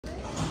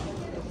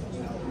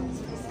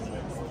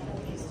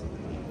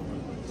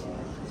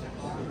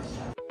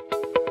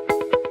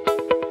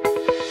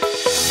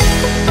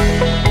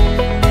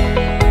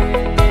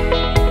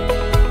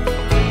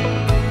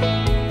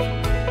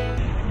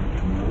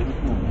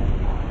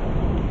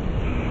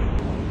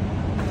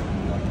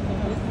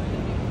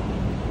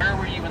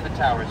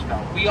towers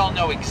fell. We all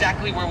know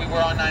exactly where we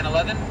were on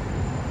 9/11,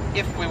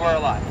 if we were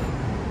alive.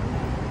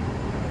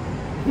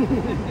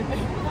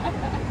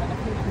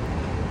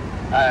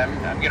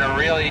 I'm going to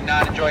really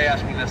not enjoy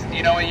asking this. Do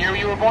you know what year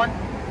you were born?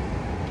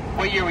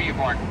 What year were you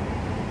born?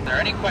 Are there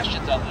any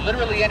questions on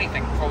literally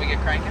anything before we get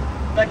cranking?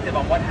 Perspective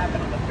on what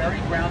happened on the very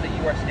ground that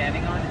you are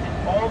standing on,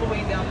 and all the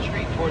way down the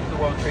street towards the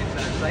World Trade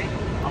Center site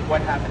on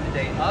what happened the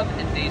day of,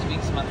 and days,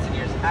 weeks, months, and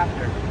years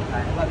after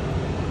 9/11.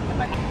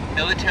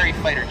 Military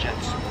fighter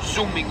jets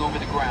zooming over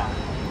the ground,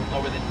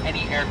 lower than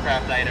any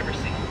aircraft I had ever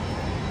seen.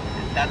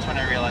 And that's when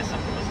I realized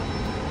something was up.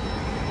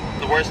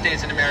 The worst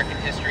days in American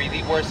history,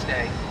 the worst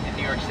day in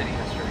New York City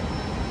history.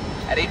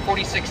 At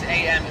 8:46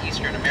 a.m.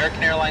 Eastern,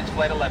 American Airlines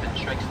Flight 11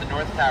 strikes the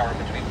North Tower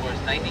between floors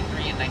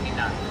 93 and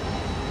 99.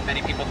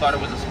 Many people thought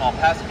it was a small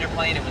passenger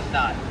plane. It was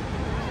not. It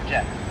was a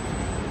jet.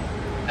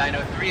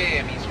 9:03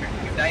 a.m. Eastern,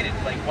 United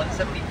Flight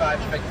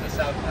 175 strikes the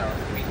South Tower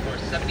between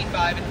floors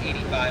 75 and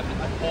 85 with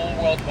the whole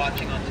world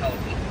watching on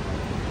television.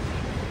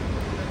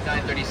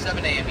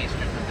 9:37 a.m.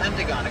 Eastern, the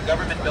Pentagon, a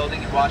government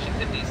building in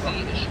Washington, D.C.,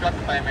 is struck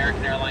by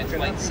American Airlines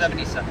Flight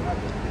 77.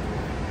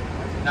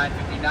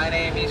 9:59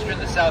 a.m. Eastern,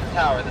 the South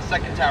Tower, the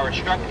second tower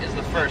struck, is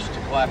the first to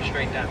collapse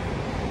straight down.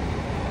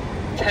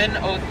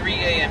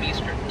 10:03 a.m.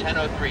 Eastern,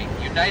 10:03,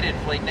 United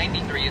Flight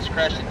 93 is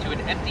crashed into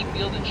an empty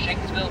field in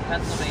Shanksville,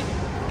 Pennsylvania.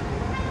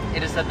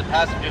 It is said the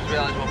passengers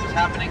realized what was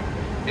happening.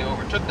 They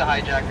overtook the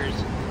hijackers,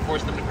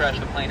 forced them to crash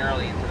the plane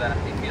early into that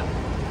empty field.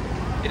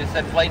 It is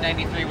said Flight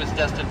 93 was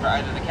destined for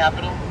either the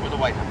Capitol or the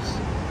White House.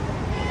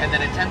 And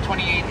then at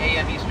 10:28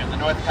 a.m. Eastern, the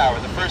North Tower,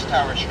 the first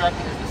tower struck,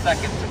 is the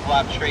second to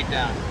collapse straight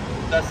down,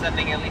 thus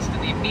ending, at least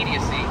in the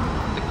immediacy,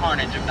 the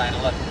carnage of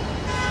 9/11.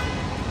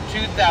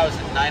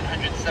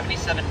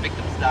 2,977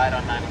 victims died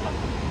on 9/11.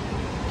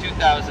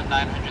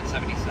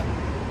 2,977.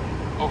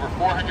 Over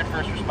 400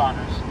 first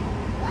responders,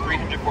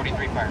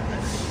 343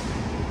 firefighters.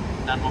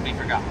 None will be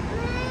forgotten.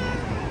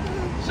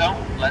 So,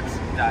 let's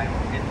dive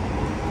in.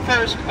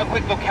 First, a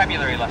quick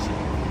vocabulary lesson.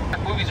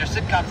 What movies or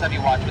sitcoms have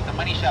you watched with the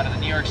money shot of the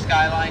New York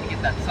skyline,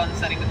 get that sun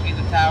setting between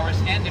the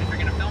towers, and if you're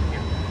going to film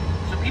here?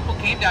 So people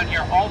came down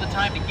here all the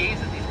time to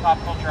gaze at these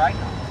pop culture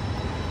icons.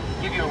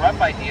 To give you a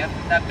rough idea,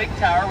 that big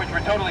tower, which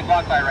we're totally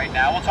blocked by right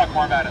now, we'll talk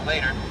more about it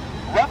later,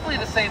 roughly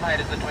the same height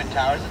as the Twin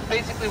Towers. It's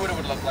basically what it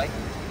would look like.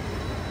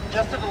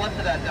 Just to the left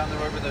of that, down the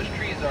road where those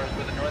trees are, is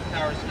where the North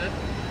Tower stood,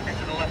 and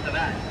to the left of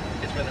that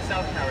is where the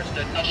South Tower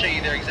stood, and I'll show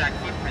you their exact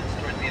footprints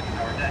towards the end of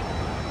our day.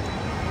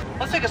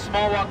 Let's take a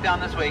small walk down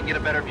this way and get a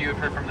better view of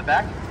her from the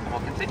back, and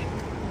we'll continue.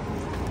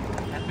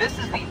 And this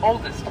is the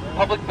oldest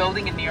public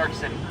building in New York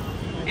City.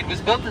 It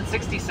was built in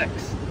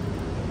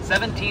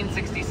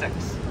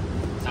 1766.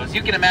 So as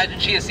you can imagine,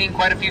 she has seen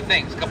quite a few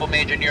things. A couple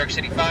major New York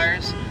City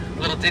fires,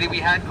 a little ditty we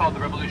had called the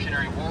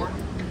Revolutionary War.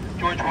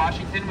 George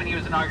Washington, when he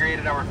was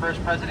inaugurated our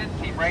first president,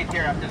 came right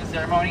here after the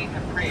ceremony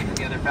and prayed with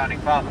the other founding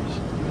fathers.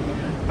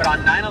 But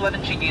on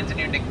 9/11, she gains a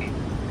new nickname.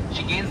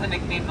 She gains the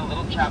nickname the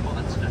Little Chapel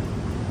That Stood.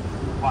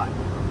 Why?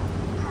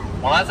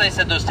 Well, as I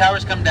said, those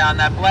towers come down,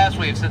 that blast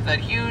wave sent that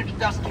huge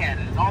dust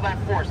cannon and all that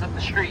force up the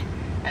street,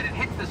 and it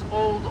hits this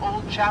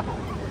old chapel.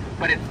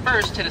 But it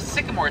first hit a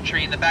sycamore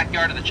tree in the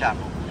backyard of the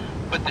chapel.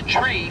 But the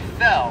tree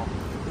fell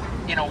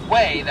in a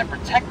way that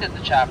protected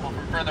the chapel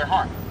from further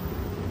harm.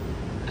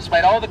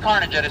 Despite all the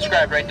carnage I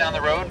described right down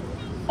the road,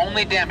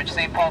 only damage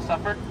St. Paul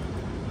suffered,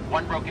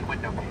 one broken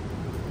window pane.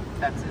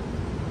 That's it.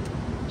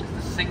 Just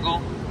a single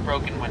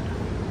broken window.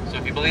 So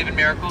if you believe in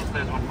miracles,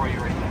 there's one for you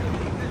right there.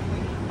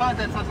 But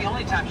that's not the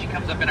only time she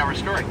comes up in our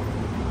story,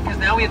 because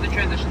now we have to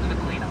transition to the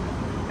cleanup.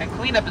 And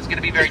cleanup is going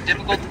to be very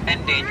difficult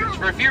and dangerous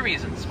for a few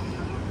reasons.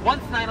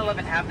 Once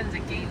 9/11 happens,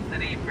 it gains the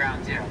name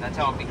Ground Zero. That's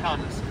how it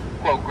becomes,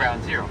 quote,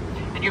 Ground Zero.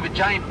 And you have a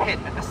giant pit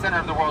at the center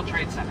of the World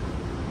Trade Center.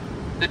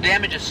 The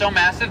damage is so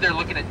massive, they're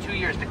looking at 2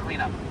 years to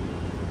clean up.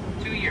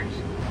 2 years.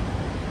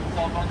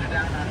 Cell phones are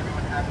down, not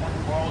everyone has one.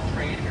 World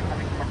trade, if you're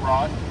coming from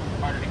abroad,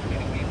 harder to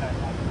communicate that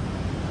time.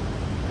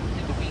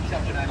 In the weeks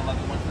after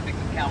 9/11, once the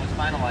victim count was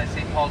finalized,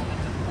 St. Paul's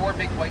puts in 4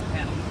 big white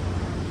panels.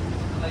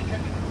 So they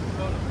tribute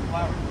photos,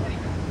 flowers,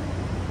 anything.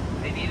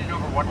 They needed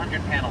over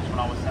 100 panels when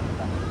all was said and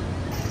done.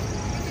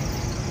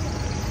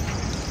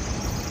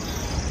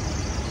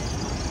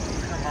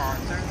 Come on,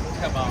 sir.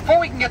 Come on. Before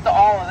we can get to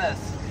all of this,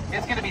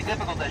 it's going to be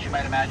difficult, as you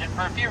might imagine,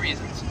 for a few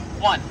reasons.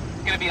 1,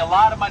 it's going to be a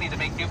lot of money to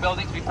make new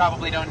buildings we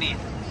probably don't need.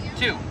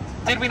 2,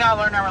 did we not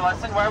learn our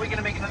lesson? Why are we going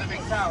to make another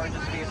big tower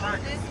just to be a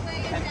target?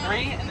 And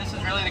 3, and this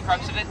is really the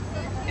crux of it,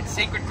 it's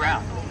sacred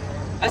ground.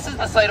 This is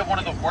the site of one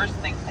of the worst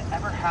things to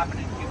ever happen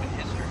in human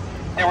history.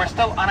 There were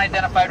still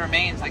unidentified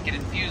remains that get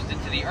infused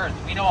into the earth.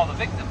 We know all the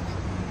victims,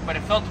 but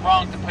it felt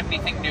wrong to put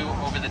anything new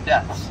over the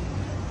deaths.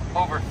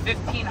 Over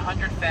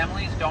 1,500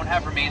 families don't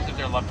have remains of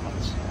their loved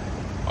ones.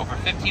 Over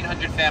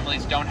 1,500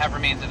 families don't have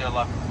remains of their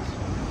loved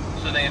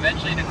ones. So they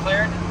eventually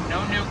declared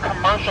no new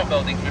commercial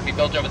buildings would be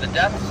built over the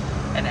deaths,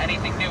 and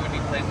anything new would be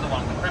placed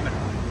along the perimeter.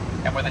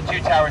 And where the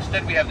 2 towers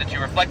stood, we have the 2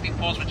 reflecting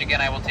pools, which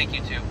again I will take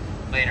you to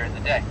later in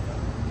the day.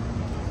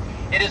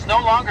 It is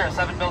no longer a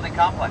 7-building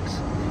complex.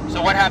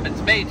 So what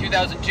happens? May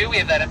 2002, we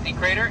have that empty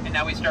crater, and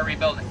now we start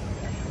rebuilding.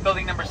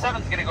 Building number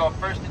 7 is going to go up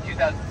first in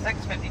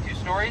 2006, 52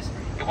 stories.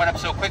 It went up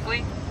so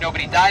quickly,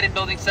 nobody died in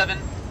Building 7,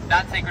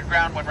 non-sacred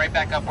ground, went right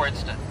back up where it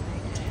stood.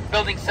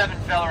 Building 7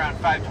 fell around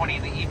 5:20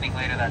 in the evening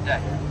later that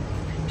day.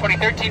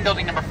 2013,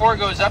 building number 4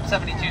 goes up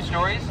 72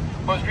 stories.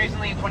 Most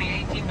recently in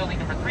 2018, building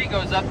number 3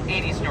 goes up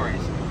 80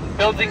 stories.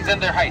 Buildings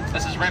and their heights.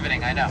 This is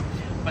riveting, I know.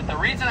 But the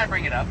reason I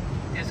bring it up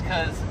is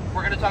because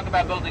we're going to talk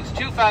about buildings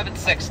 2, 5, and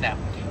 6 now.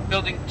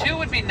 Building 2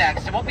 would be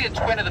next. It won't be a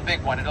twin of the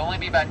big one. It'll only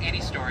be about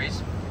 80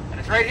 stories. And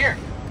it's right here.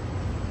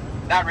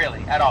 Not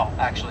really, at all,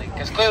 actually.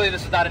 Because clearly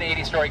this is not an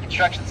 80-story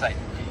construction site.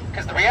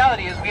 Because the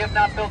reality is we have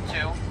not built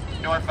 2,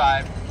 nor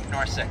 5,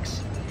 nor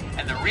 6.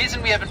 And the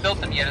reason we haven't built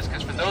them yet is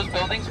because for those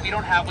buildings, we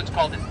don't have what's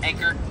called an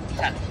anchor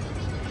tenant.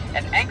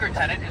 An anchor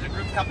tenant is a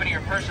group company or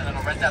person that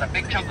will rent out a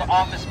big chunk of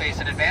office space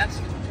in advance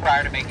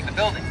prior to making the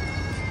building.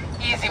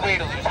 Easy way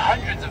to lose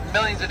hundreds of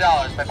millions of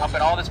dollars by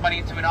pumping all this money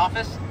into an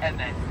office and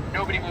then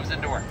nobody moves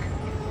into work.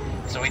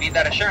 So we need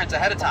that assurance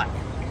ahead of time.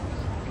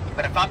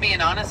 But if I'm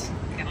being honest,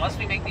 unless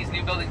we make these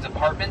new buildings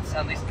apartments,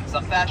 at least in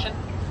some fashion,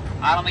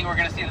 I don't think we're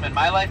going to see them in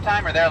my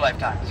lifetime or their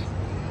lifetimes.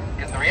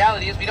 Because the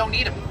reality is we don't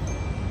need them.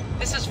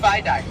 This is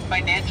FIDI,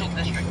 Financial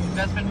District.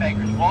 Investment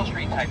bankers, Wall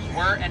Street types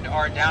were and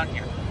are down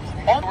here.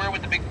 All were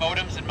with the big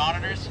modems and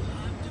monitors.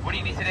 What do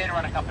you need today to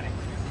run a company?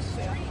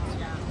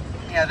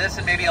 Yeah, this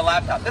and maybe a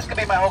laptop. This could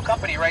be my whole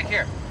company right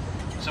here.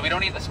 So we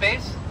don't need the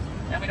space,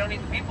 and we don't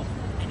need the people.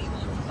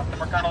 Something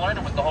we're kind of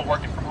learning with the whole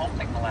working from home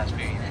thing in the last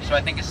few years. So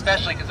I think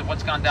especially because of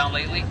what's gone down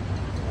lately,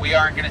 we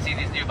aren't going to see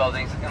these new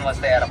buildings unless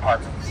they add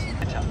apartments.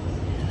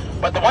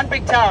 But the one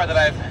big tower that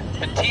I've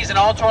been teasing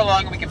all tour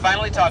long and we can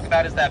finally talk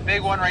about is that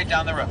big one right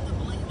down the road.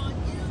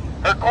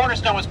 Her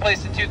cornerstone was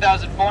placed in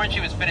 2004 and she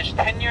was finished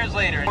 10 years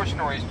later. 4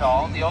 stories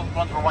tall. The old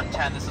ones were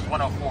 110. This is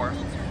 104.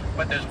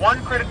 But there's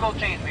one critical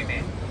change we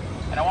made.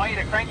 And I want you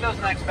to crank those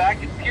necks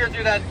back and peer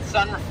through that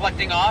sun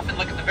reflecting off and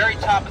look at the very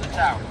top of the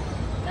tower.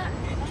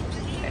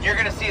 And you're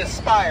going to see a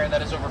spire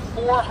that is over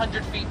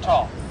 400 feet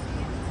tall.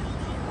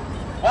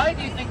 Why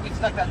do you think we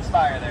stuck that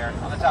spire there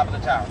on the top of the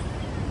tower?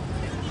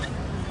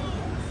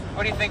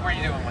 What do you think we're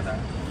doing with that?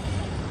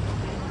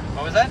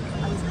 What was that?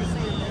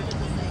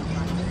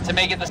 To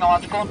make it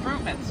technological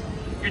improvements.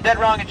 You're dead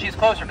wrong and she's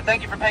closer, but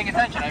thank you for paying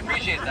attention. I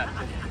appreciate that.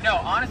 No,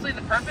 honestly,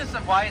 the purpose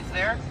of why it's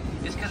there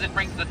is because it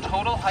brings the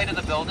total height of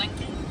the building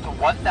to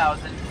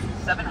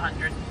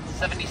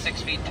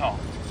 1,776 feet tall.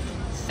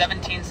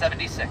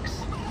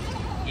 1776,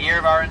 year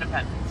of our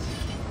independence.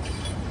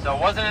 So it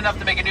wasn't enough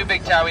to make a new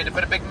big tower. We had to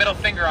put a big middle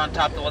finger on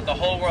top to let the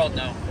whole world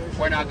know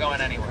we're not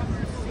going anywhere.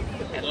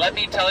 And let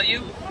me tell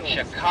you,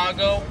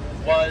 Chicago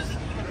was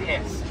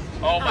pissed.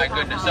 Oh my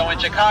goodness. So in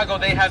Chicago,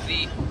 they have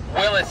the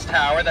Willis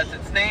Tower, that's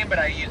its name, but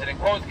I use it in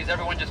quotes because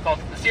everyone just calls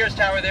it the Sears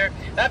Tower there.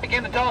 That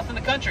became the tallest in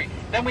the country.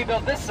 Then we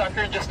built this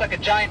sucker and just stuck a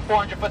giant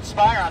 400-foot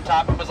spire on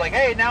top and was like,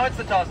 hey, now it's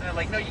the tallest. And they're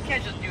like, no, you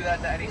can't just do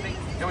that to anything.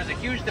 There was a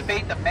huge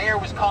debate. The mayor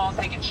was calling,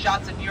 taking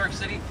shots at New York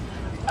City.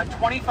 A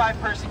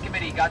 25-person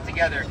committee got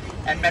together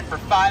and met for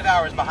 5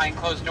 hours behind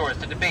closed doors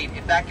to debate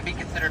if that could be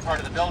considered part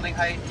of the building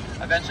height.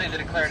 Eventually they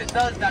declared it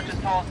does, not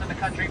just tallest in the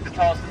country, but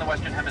tallest in the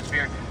Western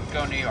Hemisphere.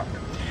 Go New York.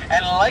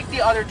 And like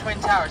the other Twin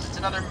Towers, it's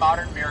another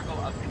modern miracle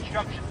of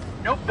construction.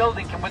 No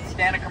building can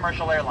withstand a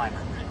commercial airliner.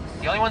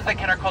 The only ones that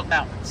can are called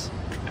mountains.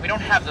 And we don't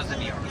have those in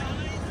New York.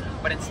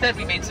 But instead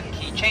we made some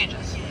key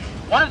changes.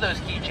 One of those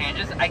key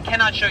changes, I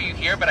cannot show you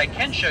here, but I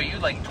can show you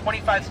like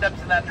 25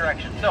 steps in that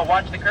direction. So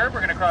watch the curve,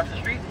 we're going to cross the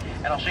street,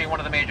 and I'll show you one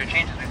of the major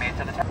changes we made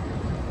to the tower.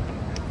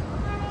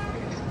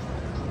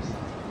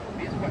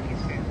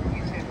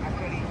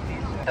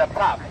 The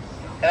top.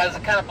 It has a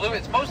kind of blue,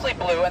 it's mostly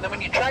blue, and then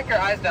when you track your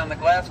eyes down, the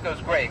glass goes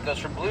gray. It goes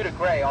from blue to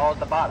gray all at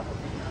the bottom.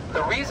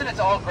 The reason it's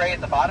all gray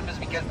at the bottom is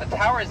because the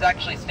tower is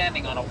actually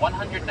standing on a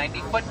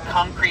 190-foot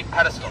concrete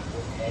pedestal.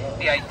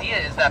 The idea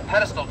is that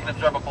pedestal can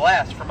absorb a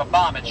blast from a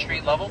bomb at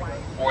street level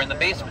or in the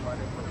basement.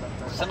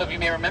 Some of you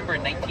may remember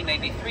in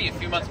 1993, a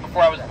few months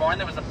before I was born,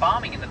 there was a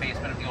bombing in the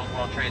basement of the old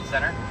World Trade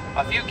Center.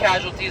 A few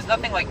casualties,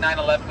 nothing like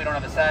 9/11. We don't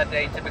have a sad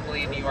day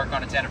typically in New York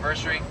on its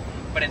anniversary,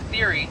 but in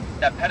theory,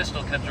 that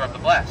pedestal can absorb the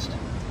blast.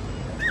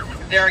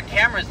 There are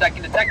cameras that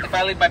can detect if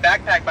I leave my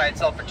backpack by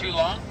itself for too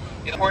long.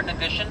 The important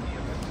addition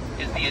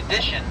is the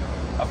addition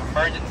of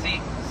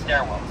emergency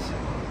stairwells.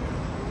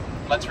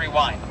 Let's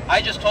rewind.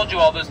 I just told you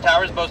all those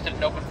towers boasted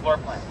an open floor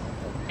plan.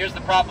 Here's the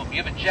problem.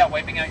 You have a jet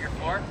wiping out your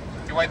floor.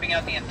 You're wiping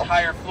out the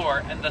entire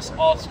floor and thus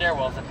all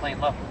stairwells at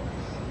plane level.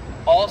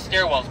 All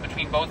stairwells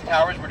between both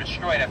towers were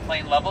destroyed at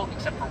plane level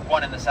except for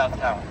one in the south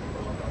tower.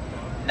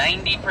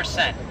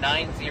 90%,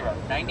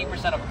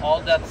 90% of all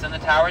deaths in the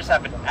towers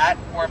happened at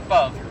or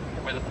above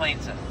where the plane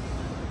sits.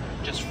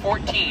 Just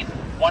 14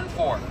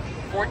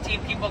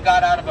 people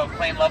got out above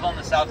plane level in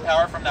the south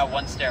tower from that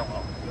one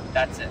stairwell.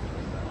 That's it.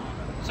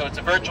 So it's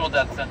a virtual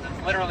death sentence,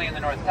 literally in the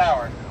north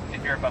tower,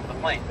 if you're above the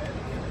plane.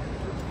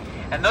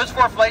 And those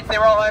 4 flights, they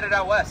were all headed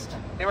out west.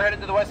 They were headed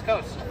to the west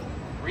coast.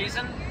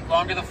 Reason?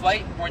 Longer the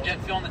flight, more jet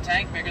fuel in the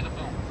tank, bigger the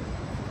boom.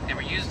 They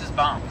were used as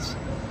bombs.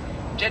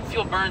 Jet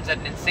fuel burns at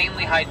an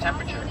insanely high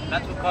temperature, and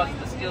that's what causes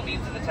the steel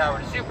beams of the tower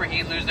to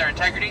superheat, lose their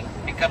integrity,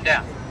 and come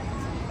down.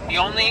 The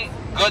only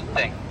good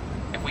thing,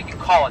 if we can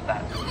call it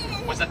that,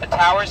 was that the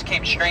towers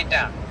came straight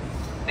down.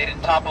 They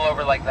didn't topple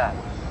over like that.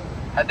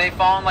 Had they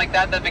fallen like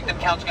that, the victim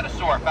count's going to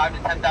soar,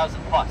 5,000 to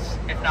 10,000 plus,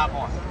 if not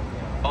more.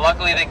 But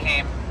luckily they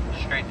came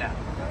straight down.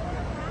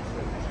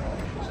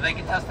 So they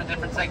can test the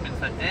different segments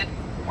that did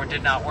or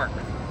did not work.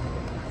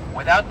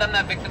 Without them,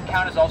 that victim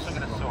count is also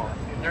going to soar.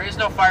 There is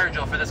no fire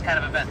drill for this kind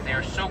of event. They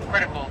are so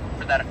critical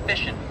for that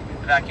efficient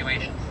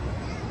evacuation.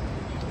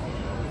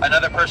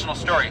 Another personal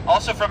story,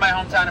 also from my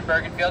hometown in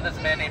Bergenfield, is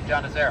a man named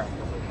John Azero.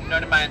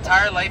 Known him my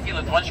entire life, he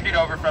lived one street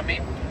over from me.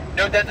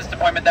 No dentist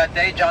appointment that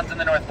day, John's in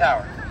the North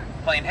Tower.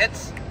 Plane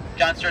hits,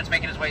 John starts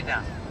making his way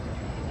down.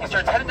 He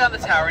starts heading down the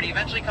tower and he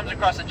eventually comes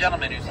across a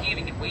gentleman who's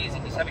heaving and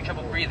wheezing, he's having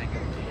trouble breathing.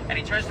 And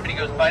he turns to him and he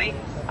goes, "Buddy,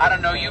 I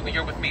don't know you, but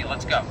you're with me,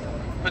 let's go."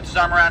 Puts his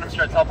arm around him,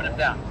 starts helping him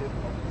down.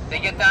 They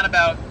get down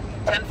about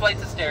 10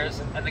 flights of stairs,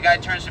 and the guy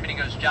turns to him and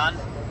he goes, "John,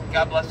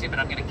 God bless you, but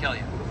I'm going to kill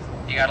you.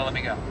 You got to let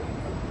me go."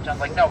 John's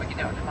like, "No, we can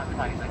do it. Come on, come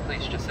on." He's like,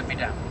 "Please, just sit me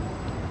down."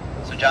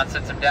 So John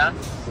sits him down,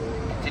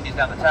 continues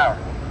down the tower.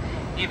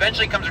 He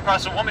eventually comes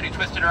across a woman who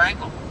twisted her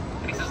ankle.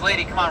 And he says,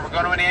 "Lady, come on, we're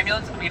going to an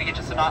ambulance. I'm going to get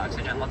you some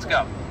oxygen. Let's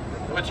go."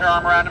 Puts her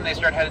arm around him. They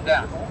start headed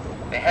down.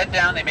 They head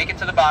down. They make it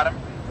to the bottom.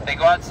 They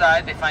go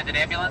outside. They find an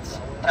ambulance.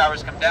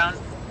 Towers come down.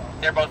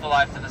 They're both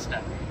alive to this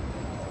day.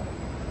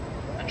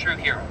 A true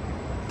hero.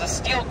 The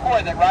steel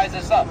core that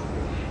rises up.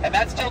 And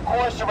that steel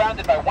core is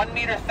surrounded by 1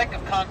 meter thick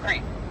of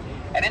concrete.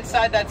 And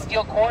inside that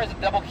steel core is a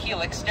double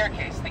helix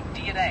staircase. Think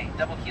DNA,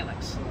 double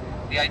helix.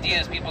 The idea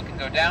is people can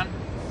go down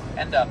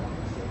and up,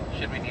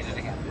 should we need it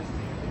again.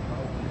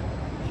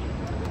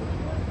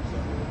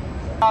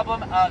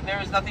 Problem,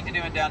 there is nothing to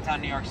do in downtown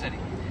New York City.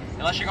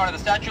 Unless you're going to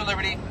the Statue of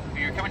Liberty, or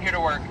you're coming here to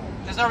work,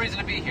 there's no reason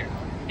to be here.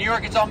 New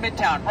York, it's all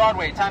Midtown,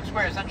 Broadway, Times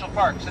Square, Central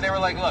Park. So they were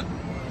like, look,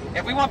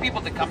 if we want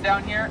people to come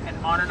down here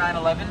and honor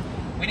 9/11,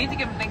 we need to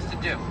give them things to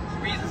do,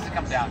 reasons to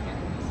come down here.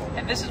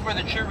 And this is where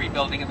the true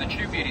rebuilding and the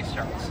true beauty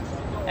starts.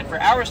 And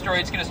for our story,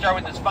 it's going to start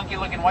with this funky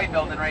looking white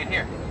building right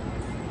here.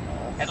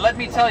 And let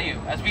me tell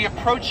you, as we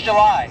approach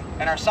July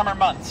and our summer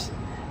months,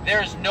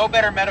 there is no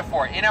better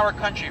metaphor in our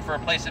country for a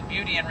place of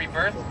beauty and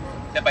rebirth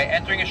than by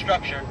entering a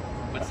structure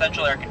with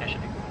central air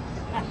conditioning.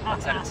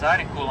 Let's head inside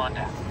and cool on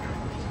down.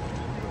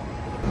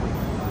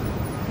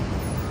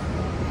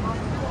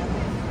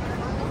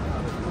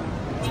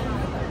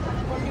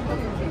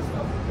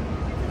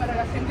 Para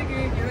la gente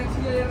que va en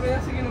silla de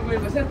ruedas sé que no puede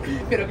pasar,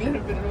 pero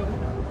claro,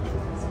 pero...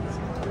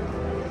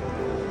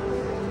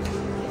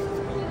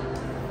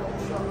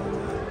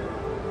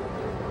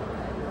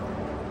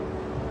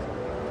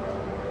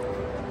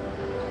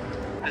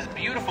 This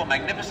beautiful,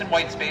 magnificent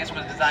white space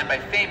was designed by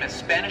famous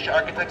Spanish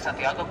architect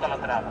Santiago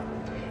Calatrava.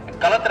 And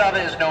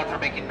Calatrava is known for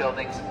making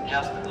buildings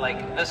just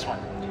like this one.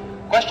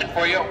 Question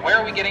for you, where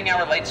are we getting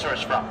our light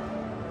source from?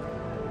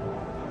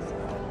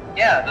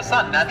 Yeah, the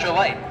sun, natural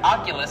light.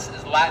 Oculus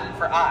is Latin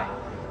for eye.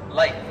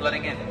 Light,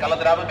 letting in.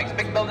 Calatrava makes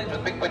big buildings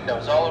with big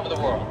windows all over the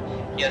world.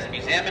 He has a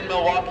museum in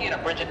Milwaukee and a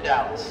bridge in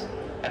Dallas.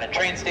 And a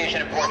train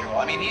station in Portugal.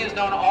 I mean, he is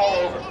known all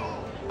over.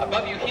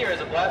 Above you here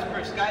is a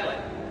blast-proof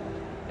skylight.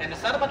 And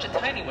it's not a bunch of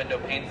tiny window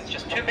panes, it's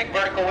just 2 big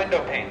vertical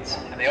window panes,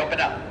 and they open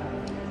up.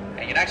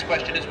 And your next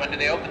question is, when do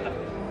they open them?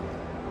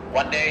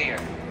 One day, or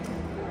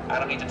I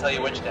don't need to tell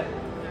you which day.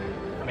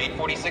 From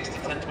 8:46 to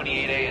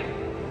 10:28 a.m.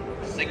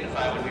 to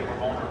signify when we were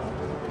born.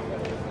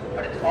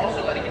 But it's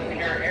also letting in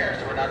pure air,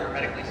 so we're not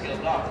hermetically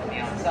sealed off from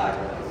the outside.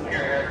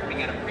 Pure air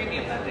coming at a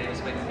premium that day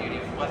despite the beauty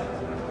of the weather.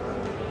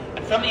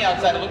 And from the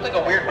outside, it looked like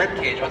a weird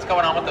ribcage. What's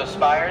going on with those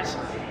spires?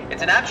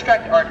 It's an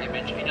abstract art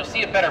image, and you'll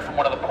see it better from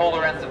one of the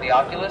polar ends of the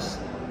Oculus.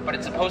 But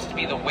it's supposed to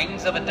be the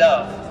wings of a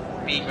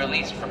dove being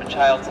released from a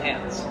child's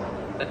hands.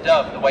 The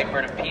dove, the white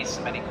bird of peace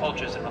in many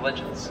cultures and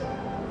religions.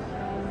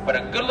 But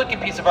a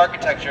good-looking piece of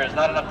architecture is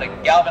not enough to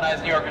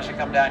galvanize New Yorkers to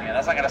come down here.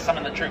 That's not going to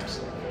summon the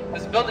troops.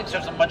 This building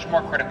serves a much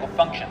more critical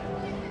function.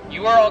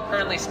 You are all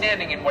currently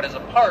standing in what is a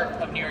part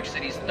of New York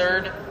City's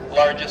 3rd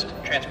largest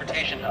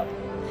transportation hub.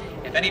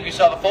 If any of you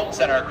saw the Fulton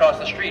Center across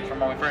the street from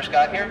when we first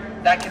got here,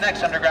 that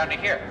connects underground to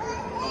here.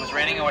 If it was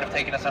raining, it would have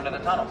taken us under the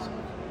tunnels.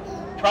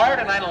 Prior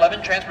to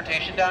 9/11,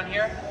 transportation down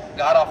here,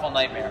 god-awful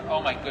nightmare. Oh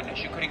my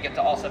goodness, you couldn't get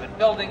to all 7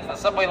 buildings, the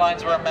subway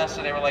lines were a mess,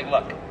 so they were like,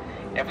 look,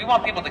 if we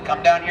want people to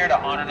come down here to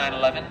honor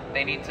 9/11,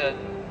 they need to,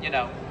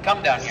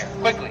 come down here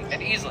quickly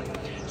and easily.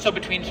 So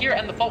between here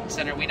and the Fulton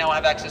Center, we now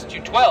have access to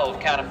 12,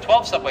 count them,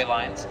 12 subway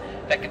lines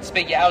that can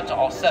spit you out to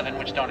all 7,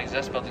 which don't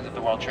exist, buildings at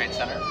the World Trade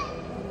Center.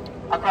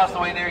 Across the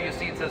way there, you'll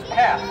see it says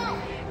PATH.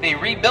 They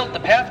rebuilt the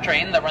PATH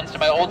train that runs to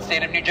my old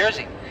state of New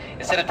Jersey.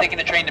 Instead of taking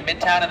a train to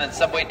Midtown and then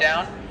subway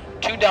down,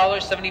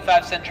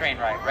 $2.75 train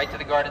ride right to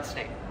the Garden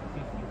State.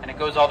 And it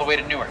goes all the way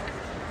to Newark.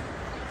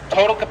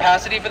 Total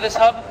capacity for this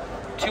hub,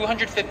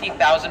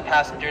 250,000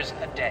 passengers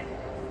a day.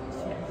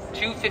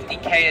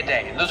 250K a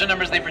day. And those are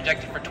numbers they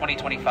projected for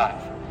 2025.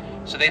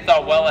 So they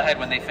thought well ahead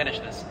when they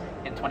finished this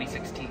in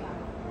 2016.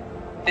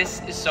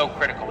 This is so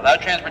critical. Without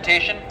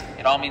transportation,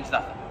 it all means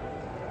nothing.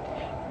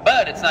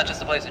 But it's not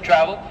just a place to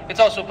travel, it's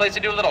also a place to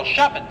do a little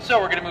shopping. So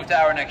we're going to move to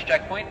our next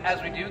checkpoint.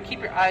 As we do,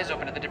 keep your eyes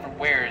open at the different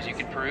wares you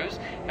can peruse,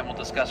 and we'll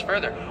discuss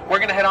further. We're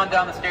going to head on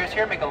down the stairs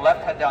here, make a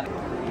left, head down.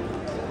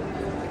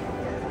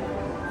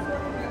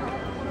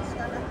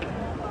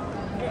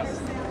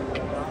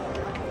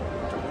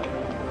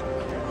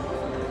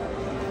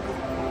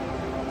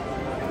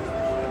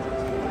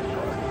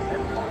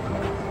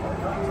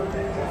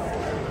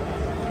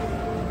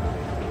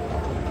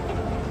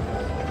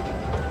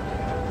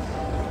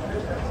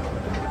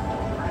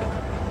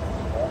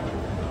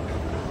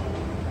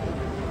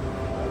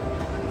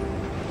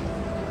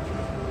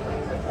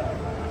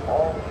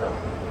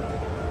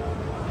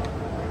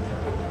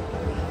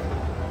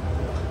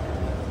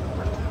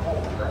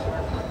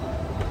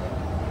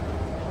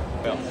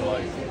 Out to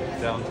like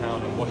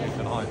downtown and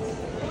Washington Heights,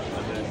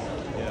 and then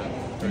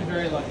yeah. You're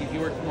very lucky if you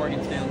work for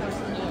Morgan Stanley.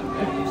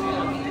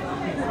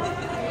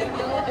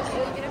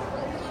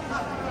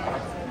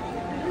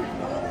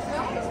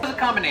 It's a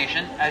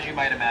combination, as you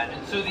might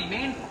imagine. So the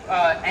main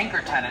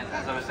anchor tenant,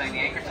 as I was saying, the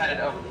anchor tenant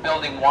of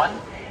Building 1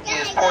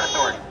 is Port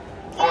Authority.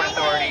 Port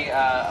Authority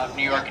of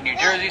New York and New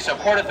Jersey. So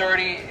Port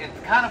Authority, it's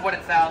kind of what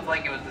it sounds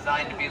like. It was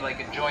designed to be like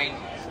a joint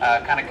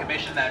kind of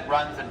commission that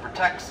runs and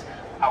protects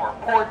our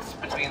ports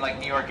between like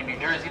New York and New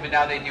Jersey, but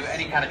now they do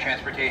any kind of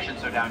transportation.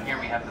 So down here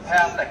we have the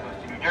path that goes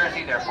to New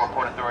Jersey, therefore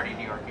Port Authority,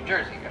 New York, New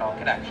Jersey. It all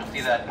connects. You'll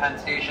see that Penn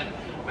Station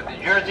with the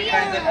New Jersey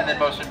Transit, and then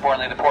most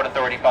importantly the Port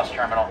Authority bus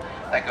terminal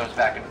that goes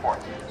back and forth.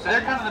 So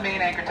they're kind of the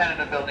main anchor tenant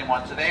of Building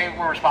 1. So they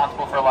were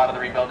responsible for a lot of the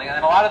rebuilding, and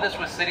then a lot of this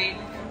was city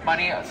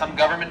money, some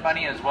government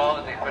money as well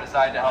that they put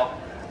aside to help,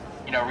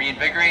 you know,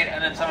 reinvigorate,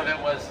 and then some of it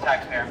was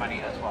taxpayer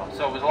money as well.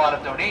 So it was a lot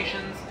of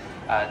donations.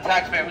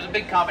 Taxpayer, it was a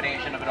big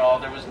combination of it all.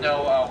 There was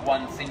no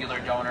one singular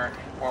donor,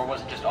 or it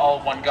wasn't just all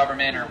one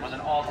government, or it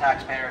wasn't all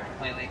taxpayer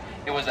completely.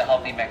 It was a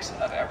healthy mix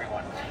of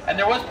everyone. And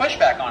there was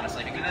pushback,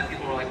 honestly, because then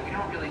people were like, we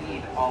don't really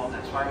need all of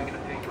this. Why are we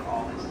going to pay for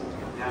all this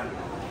down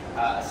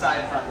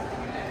aside from,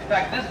 in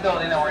fact, this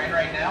building that we're in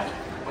right now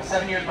was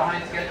 7 years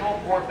behind schedule,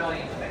 $4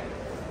 billion to make.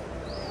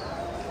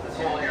 This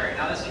whole area.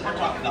 Now this is, we're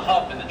talking the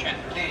hub and the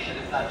transportation.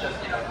 It's not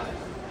just, you know, the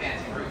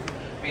fancy roof.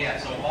 But yeah,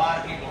 so a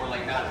lot of people were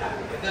like not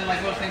happy. But then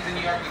like most things in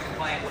New York, we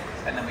complain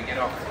and then we get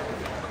over it.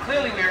 But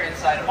clearly we are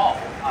inside a mall,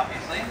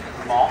 obviously. It's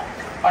a mall.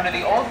 Under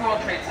the old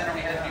World Trade Center, we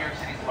had New York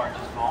City's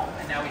largest mall,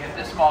 and now we have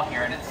this mall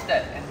here in its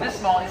stead. And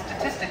this mall is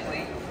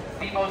statistically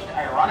the most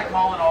ironic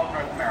mall in all of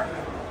North America.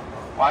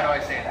 Why do I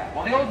say that?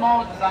 Well, the old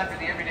mall was designed for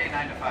the everyday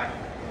 9 to 5.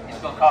 You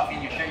spill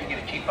coffee in your shirt, you get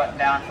a cheap button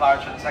down,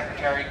 flowers for the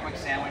secretary, quick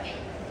sandwich.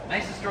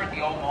 Nicest store at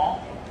the old mall,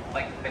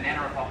 like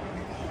Banana Republic.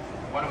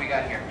 What do we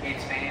got here?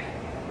 Kate Spade.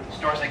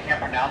 Stores I can't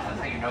pronounce,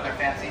 that's how you know they're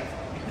fancy.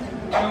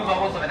 2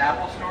 levels of an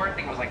Apple store, I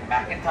think it was like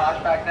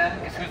Macintosh back then,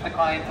 because who's the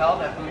clientele,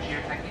 that bougie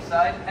or techie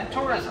side? And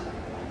tourism.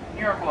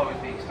 New York will always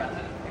be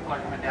expensive. People are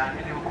coming down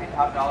here, they will pay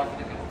top dollar for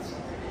the goods.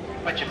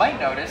 But you might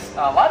notice,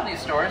 a lot of these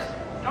stores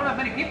don't have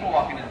many people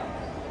walking in them,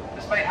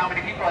 despite how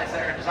many people I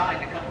said are designed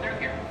to come through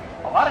here.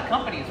 A lot of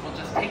companies will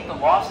just take the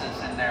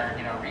losses in their,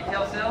 you know,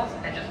 retail sales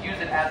and just use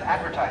it as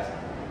advertising.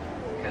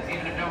 Because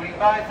even if nobody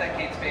buys that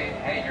Kate Spade,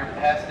 hey, you're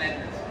passing it,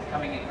 it's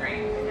coming in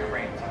great in your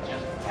brain. So it's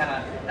just kind of,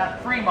 not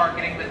free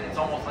marketing, but it's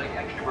almost like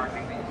extra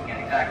marketing that you can get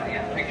exactly.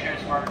 Yeah, pictures,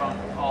 smartphones,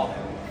 all of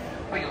it.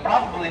 But you'll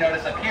probably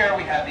notice up here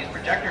we have these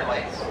projector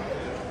lights,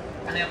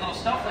 and they have little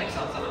snowflakes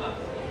on some of them.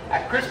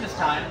 At Christmas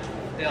time,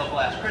 they'll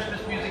blast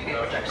Christmas music, they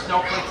project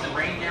snowflakes and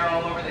reindeer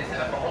all over, they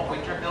set up a whole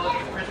winter village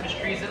with Christmas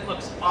trees, it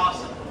looks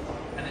awesome.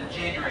 And then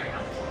January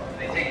comes,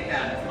 they take it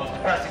down, it's the most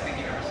depressing thing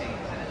you've ever seen,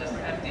 and it's just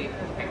empty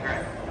and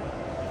gray.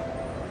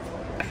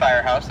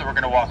 Firehouse that we're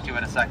going to walk to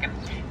in a second.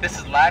 This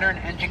is Ladder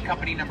 & Engine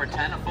Company number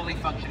 10, a fully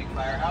functioning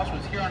firehouse.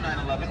 Was here on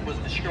 9/11, was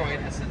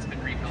destroyed, has since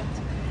been rebuilt.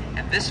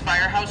 And this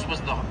firehouse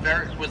was the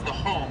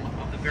home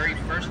of the very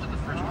first of the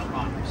first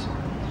responders.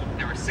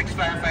 There were 6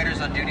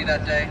 firefighters on duty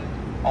that day.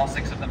 All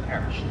 6 of them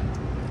perished.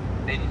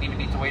 They didn't even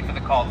need to wait for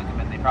the call to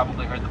come in. They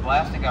probably heard the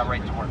blast and got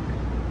right to work.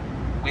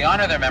 We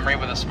honor their memory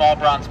with a small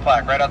bronze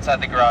plaque right outside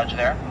the garage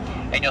there.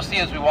 And you'll see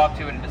as we walk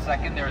to it in a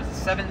second, there is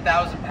a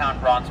 7,000-pound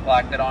bronze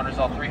plaque that honors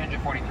all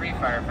 343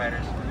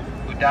 firefighters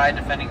who died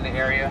defending the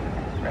area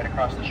right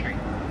across the street.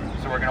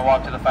 So we're going to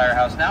walk to the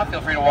firehouse now.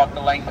 Feel free to walk the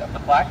length of the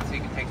plaque so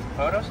you can take some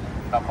photos.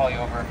 I'll call you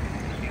over in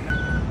a few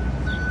minutes.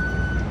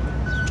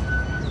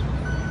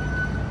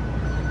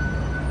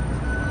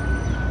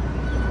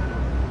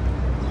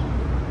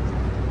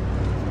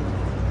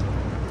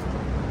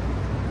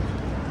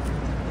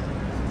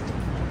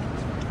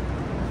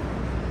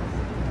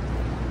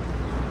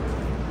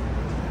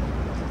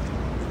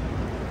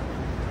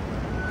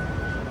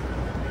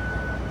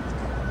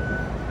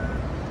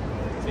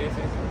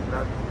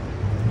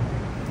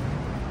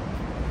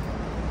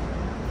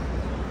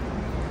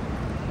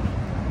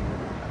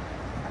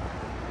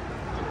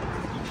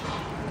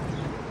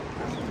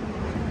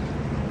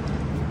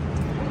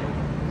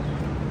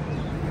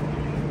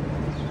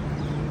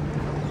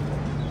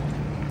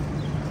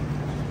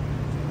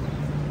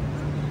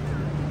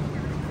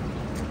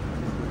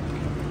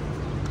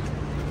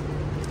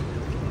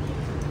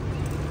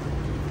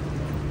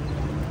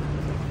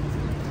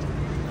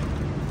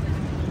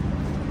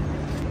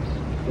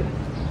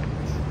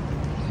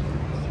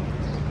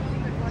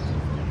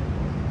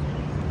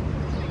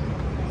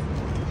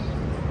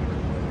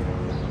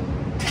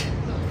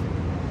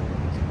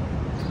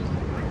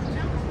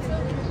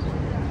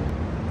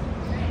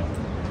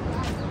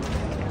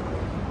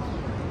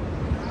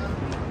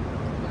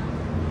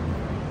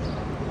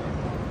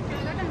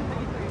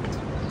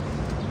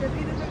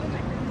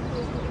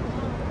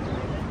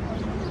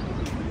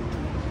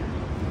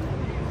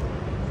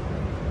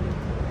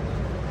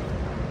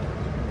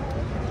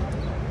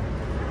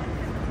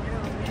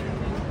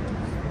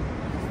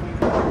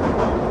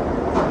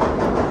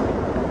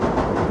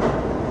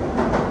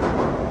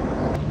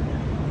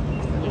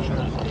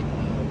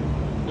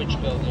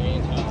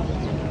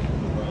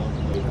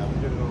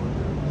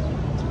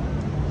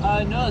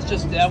 No, it's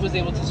just that was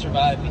able to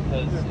survive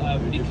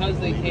because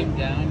they came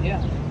down.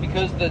 Yeah,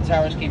 because the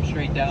towers came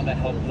straight down, that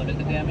helped limit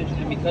the damage,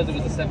 and because it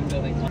was a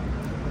 7-building.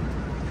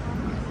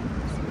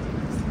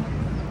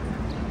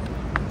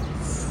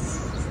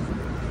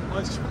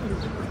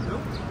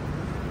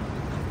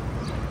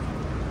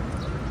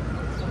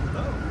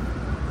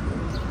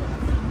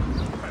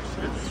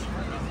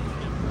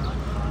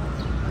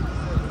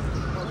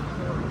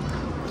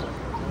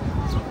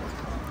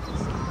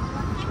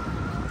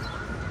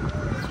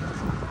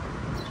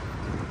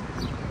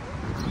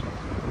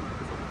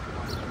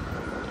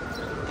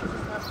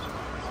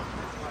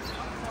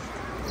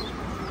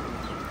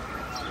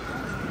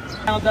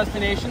 Final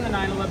destination, the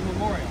 9/11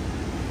 Memorial.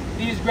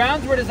 These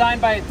grounds were designed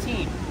by a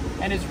team,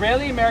 an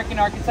Israeli-American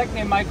architect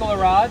named Michael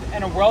Arad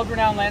and a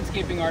world-renowned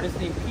landscaping artist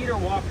named Peter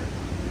Walker.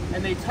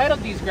 And they titled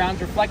these grounds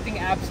Reflecting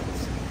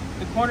Absence,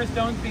 the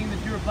cornerstones being the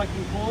 2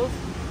 reflecting pools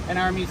and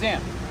our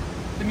museum.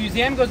 The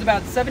museum goes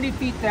about 70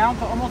 feet down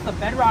to almost the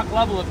bedrock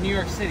level of New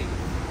York City.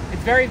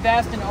 It's very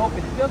vast and open.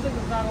 It feels like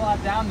there's not a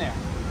lot down there.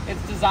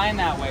 It's designed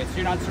that way, so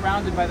you're not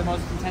surrounded by the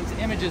most intense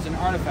images and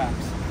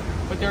artifacts.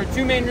 But there are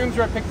 2 main rooms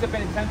where it picks up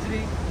in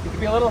intensity. It can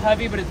be a little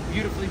heavy, but it's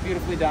beautifully,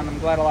 beautifully done. I'm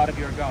glad a lot of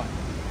you are going.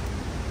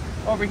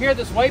 Over here,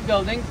 this white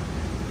building,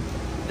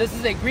 this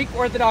is a Greek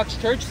Orthodox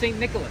church, St.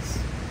 Nicholas.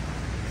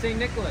 St.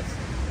 Nicholas.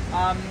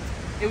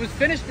 It was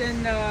finished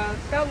in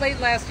about late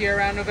last year,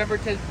 around November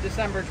to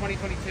December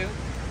 2022.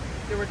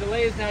 There were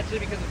delays naturally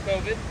because of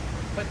COVID,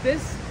 but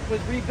this was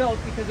rebuilt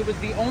because it was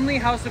the only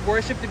house of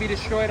worship to be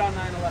destroyed on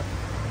 9/11.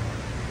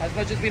 As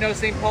much as we know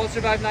St. Paul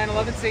survived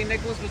 9/11, St.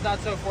 Nicholas was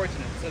not so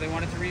fortunate. So they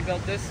wanted to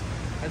rebuild this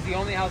as the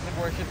only house of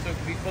worship so it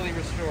could be fully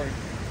restored.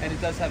 And it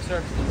does have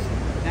services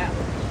now.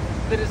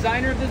 The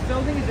designer of this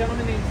building is a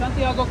gentleman named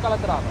Santiago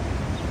Calatrava.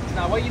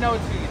 Now what you know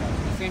is who you know.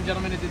 It's the same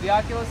gentleman who did the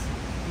Oculus,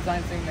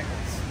 designed St.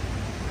 Nicholas.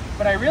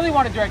 But I really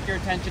want to direct your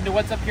attention to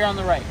what's up here on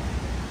the right.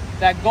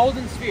 That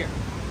golden sphere.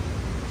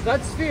 So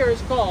that sphere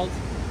is called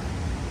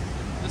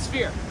the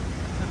Sphere.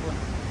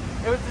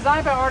 It was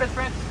designed by artist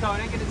Francis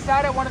Koenig, and it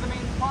sat at one of the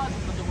main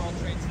plazas of the World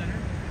Trade Center.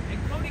 And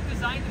Koenig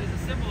designed it as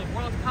a symbol of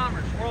world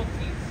commerce, world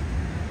peace.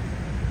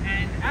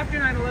 And after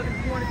 9/11,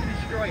 he wanted to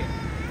destroy it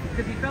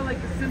because he felt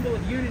like the symbol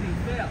of unity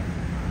failed.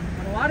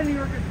 But a lot of New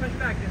Yorkers pushed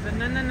back. They said,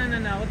 no,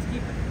 let's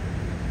keep it.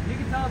 You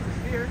can tell it's a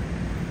sphere.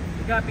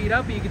 It got beat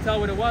up, but you can tell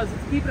what it was.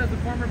 Let's keep it as a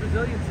form of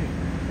resiliency.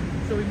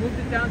 So we moved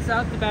it down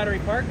south to Battery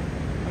Park,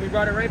 and we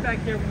brought it right back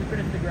here when we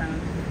finished the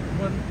grounds.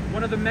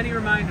 One of the many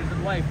reminders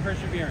of life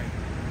persevering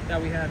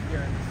that we have here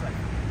at the site.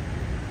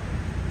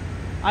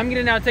 I'm going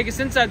to now take us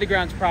inside the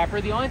grounds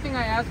proper. The only thing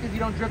I ask is you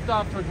don't drift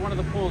off towards one of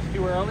the pools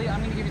too early. I'm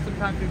going to give you some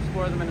time to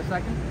explore them in a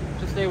second.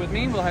 Just stay with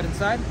me and we'll head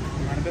inside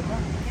and learn a bit more.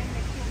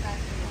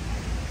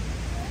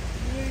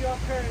 New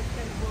Yorkers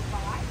can go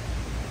by.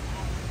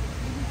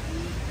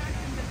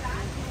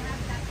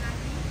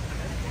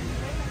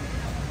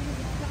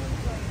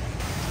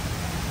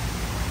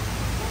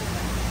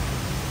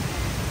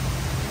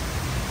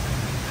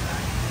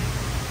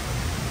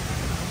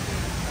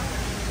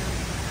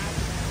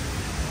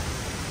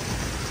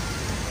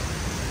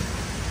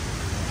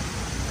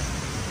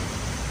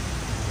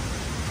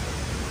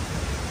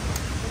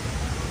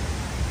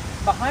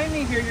 Behind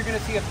me here, you're going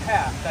to see a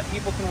path that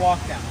people can walk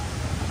down.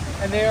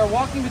 And they are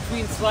walking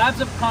between slabs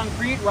of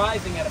concrete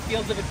rising out of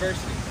fields of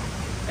adversity.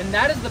 And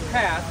that is the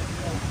path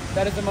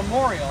that is a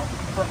memorial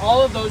for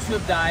all of those who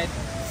have died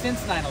since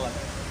 9/11.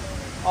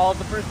 All of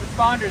the first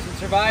responders and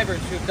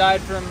survivors who have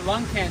died from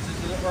lung cancers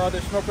or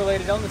other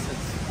smoke-related illnesses.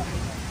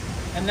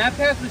 And that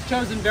path was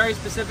chosen very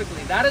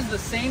specifically. That is the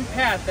same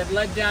path that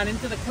led down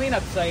into the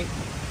cleanup site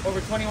over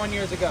 21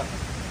 years ago.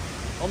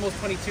 Almost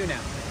 22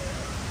 now.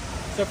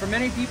 So for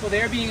many people,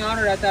 they're being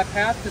honored at that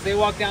path because they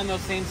walked down those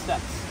same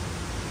steps.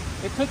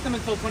 It took them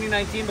until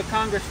 2019, but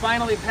Congress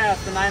finally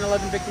passed the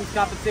 9/11 Victims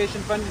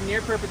Compensation Fund in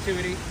near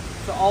perpetuity,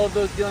 so all of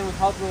those dealing with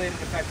health-related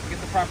effects can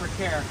get the proper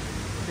care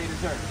they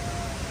deserve.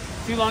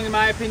 Too long in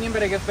my opinion,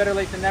 but I guess better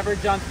late than never.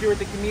 Jon Stewart,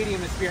 the comedian,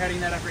 is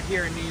spearheading that effort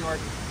here in New York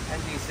and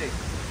DC.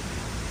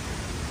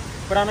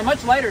 But on a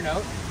much lighter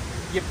note,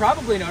 you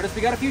probably noticed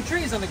we got a few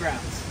trees on the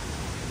grounds.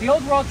 The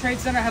old World Trade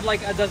Center had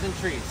like a dozen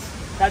trees.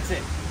 That's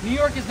it. New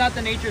York is not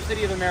the nature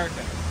city of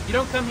America. You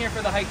don't come here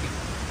for the hiking.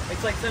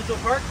 It's like Central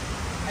Park,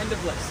 end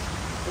of list.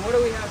 And what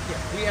do we have here?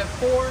 We have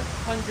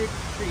 400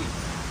 trees.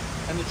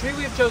 And the tree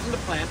we have chosen to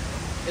plant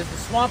is the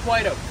swamp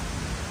white oak.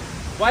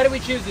 Why do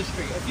we choose this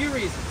tree? A few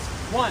reasons.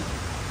 One,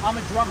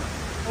 I'm a drummer.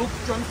 Oak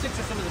drumsticks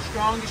are some of the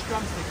strongest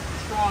drumsticks for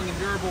strong and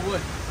durable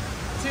wood.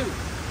 Two,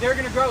 they're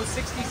going to grow 60,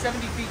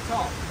 70 feet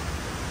tall.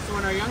 So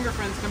when our younger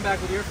friends come back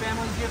with your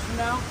families years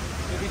from now,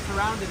 you'll be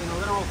surrounded in a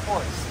literal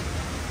forest.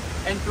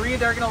 And three,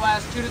 they're going to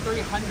last 200 to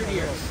 300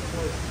 years.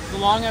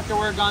 So long after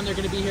we're gone, they're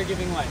going to be here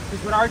giving life.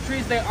 Because with our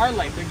trees, they are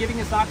life. They're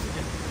giving us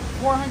oxygen.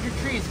 400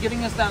 trees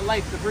giving us that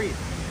life to breathe.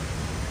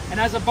 And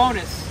as a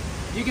bonus,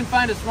 you can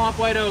find a swamp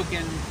white oak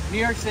in New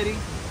York City,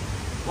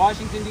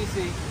 Washington,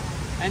 D.C.,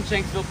 and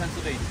Shanksville,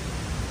 Pennsylvania.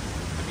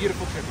 A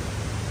beautiful tribute.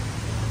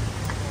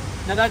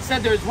 Now that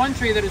said, there is one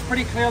tree that is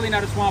pretty clearly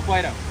not a swamp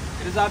white oak.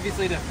 It is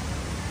obviously different.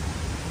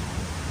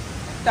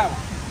 That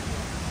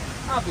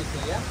one.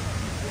 Obviously, yeah?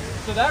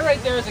 So that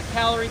right there is a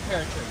Callery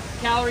pear tree.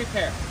 Callery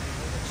pear.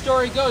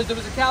 Story goes, there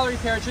was a Callery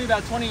pear tree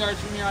about 20 yards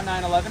from here on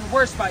 9/11.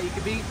 Worst spot you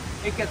could be,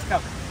 it gets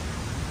covered.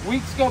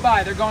 Weeks go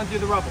by, they're going through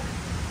the rubble,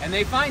 and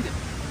they find it.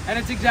 And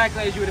it's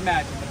exactly as you would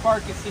imagine. The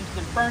bark is singed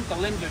and burnt, the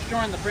limbs are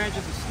shorn, the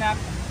branches are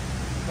snapped.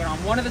 But on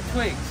one of the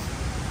twigs,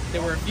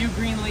 there were a few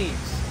green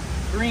leaves.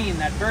 Green,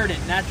 that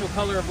verdant, natural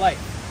color of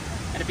life.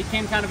 And it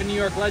became kind of a New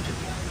York legend.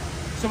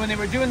 So when they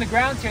were doing the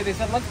grounds here, they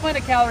said, let's plant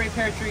a Callery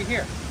pear tree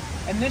here.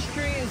 And this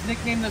tree is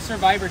nicknamed the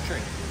Survivor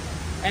Tree.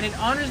 And it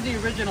honors the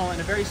original in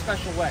a very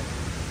special way.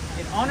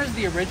 It honors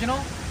the original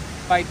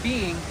by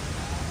being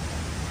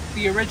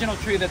the original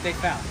tree that they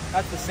found.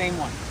 That's the same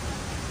one.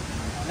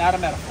 Not a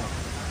metaphor.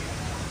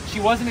 She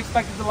wasn't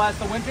expected to last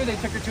the winter. They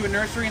took her to a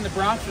nursery in the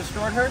Bronx,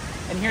 restored her,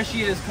 and here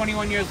she is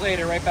 21 years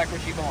later, right back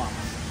where she belongs.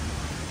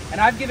 And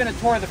I've given a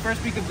tour the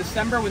first week of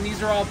December when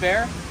these are all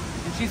bare,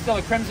 and she's still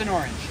a crimson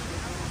orange.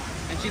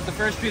 And she's the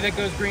first tree that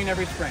goes green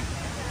every spring.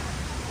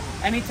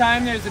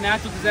 Anytime there's a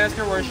natural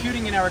disaster or a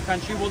shooting in our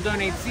country, we'll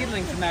donate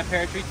seedlings from that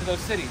pear tree to those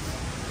cities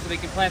so they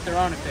can plant their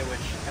own if they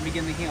wish and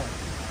begin the healing.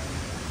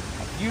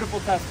 A beautiful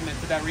testament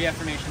to that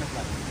reaffirmation of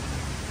life.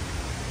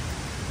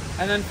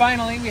 And then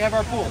finally, we have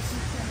our pools.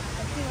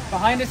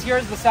 Behind us here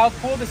is the South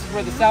Pool. This is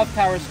where the South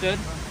Tower stood.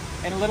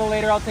 And a little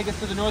later, I'll take us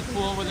to the North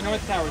Pool where the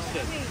North Tower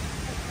stood.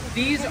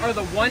 These are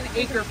the 1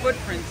 acre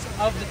footprints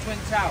of the Twin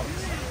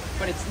Towers,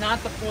 but it's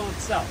not the pool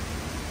itself.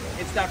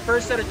 It's that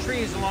first set of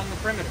trees along the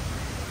perimeter.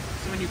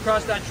 So when you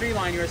cross that tree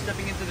line, you are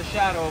stepping into the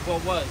shadow of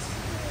what was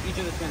each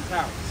of the Twin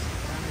Towers.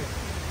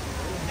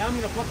 Now I'm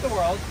going to flip the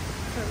world.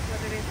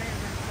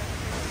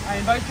 I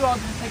invite you all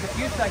to just take a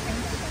few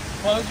seconds,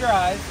 close your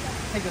eyes,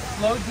 take a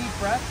slow, deep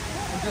breath,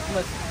 and just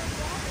listen.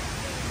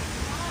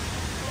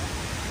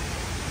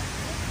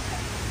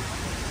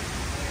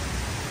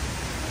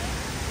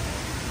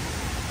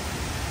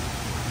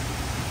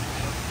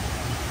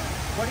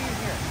 What do you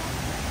hear?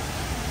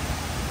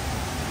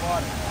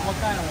 Water. What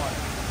kind of water?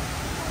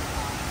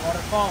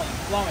 Water falling,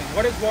 flowing.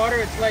 What is water?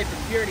 It's life,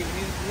 it's purity, we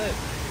need it to live.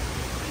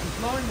 And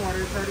flowing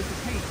water is harder to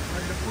paint,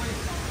 harder to poison.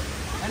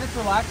 And it's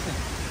relaxing.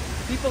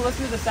 People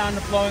listen to the sound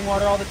of flowing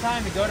water all the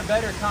time to go to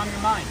bed or calm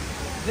your mind.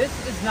 This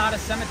is not a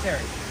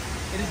cemetery.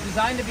 It is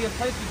designed to be a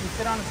place where you can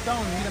sit on a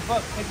stone, read a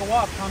book, take a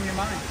walk, calm your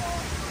mind.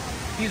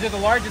 These are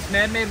the largest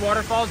man-made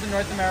waterfalls in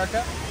North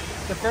America.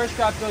 The first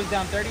drop goes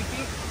down 30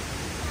 feet,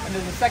 and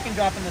there's a second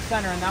drop in the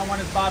center, and that one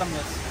is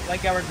bottomless,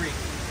 like our Greek.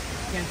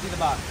 You can't see the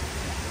bottom.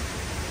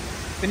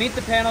 Beneath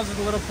the panels is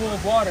a little pool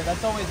of water.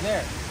 That's always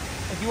there.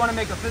 If you want to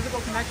make a physical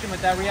connection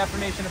with that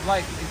reaffirmation of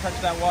life, you can touch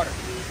that water.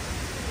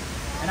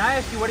 And I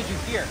ask you, what did you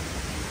hear?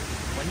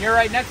 When you're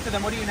right next to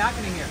them, what are you not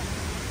going to hear?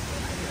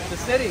 The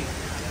city.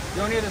 You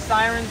don't hear the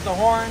sirens, the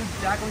horns,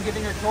 Jacqueline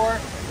giving her tour.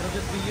 It'll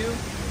just be you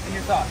and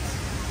your thoughts.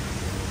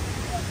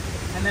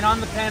 And then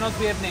on the panels,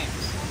 we have names.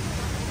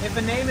 If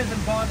a name isn't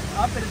embossed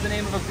up, it is the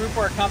name of a group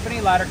or a company,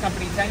 Ladder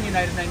Company 10,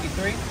 United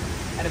 93.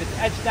 And if it's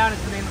etched down,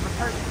 it's the name of a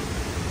person.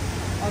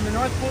 On the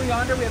North Pool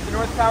yonder, we have the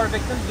North Tower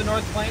victims, the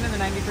North Plane, and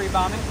the 93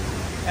 bombing.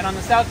 And on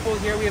the South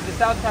Pool here, we have the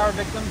South Tower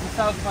victims, the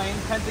South Plane,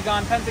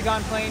 Pentagon,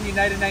 Pentagon Plane,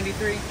 United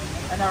 93,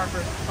 and our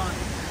first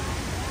responders.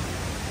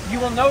 You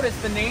will notice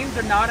the names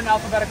are not in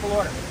alphabetical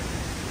order.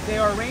 They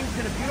are arranged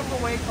in a beautiful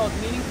way called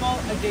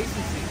meaningful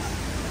adjacencies.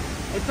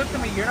 It took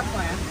them a year to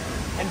plan,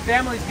 and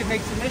families could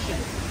make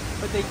submissions,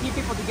 but they keep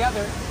people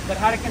together that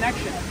had a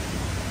connection.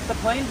 The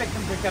plane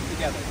victims were kept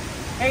together.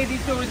 Hey,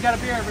 these two always got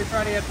a beer every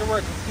Friday after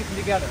work. Let's keep them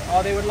together.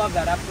 Oh, they would love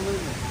that,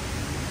 absolutely.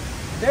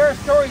 There are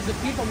stories of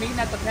people meeting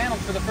at the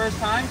panels for the first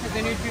time because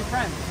they knew two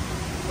friends,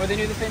 or they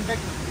knew the same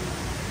victim.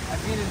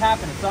 I've seen it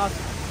happen. It's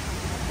awesome.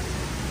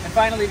 And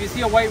finally, if you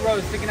see a white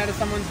rose sticking out of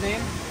someone's name,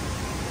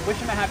 wish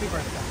them a happy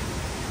birthday.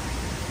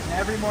 And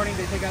every morning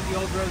they take out the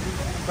old roses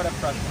and put up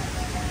fresh ones.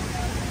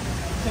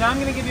 So now I'm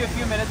going to give you a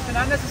few minutes to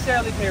not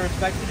necessarily pay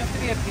respect, but just to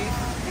be at peace,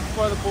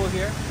 explore the pool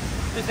here.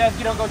 Just ask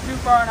you don't go too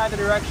far in either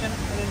direction,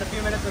 and in a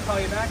few minutes I'll call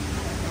you back,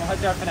 and we'll head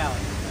to our finale.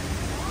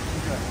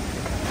 Enjoy.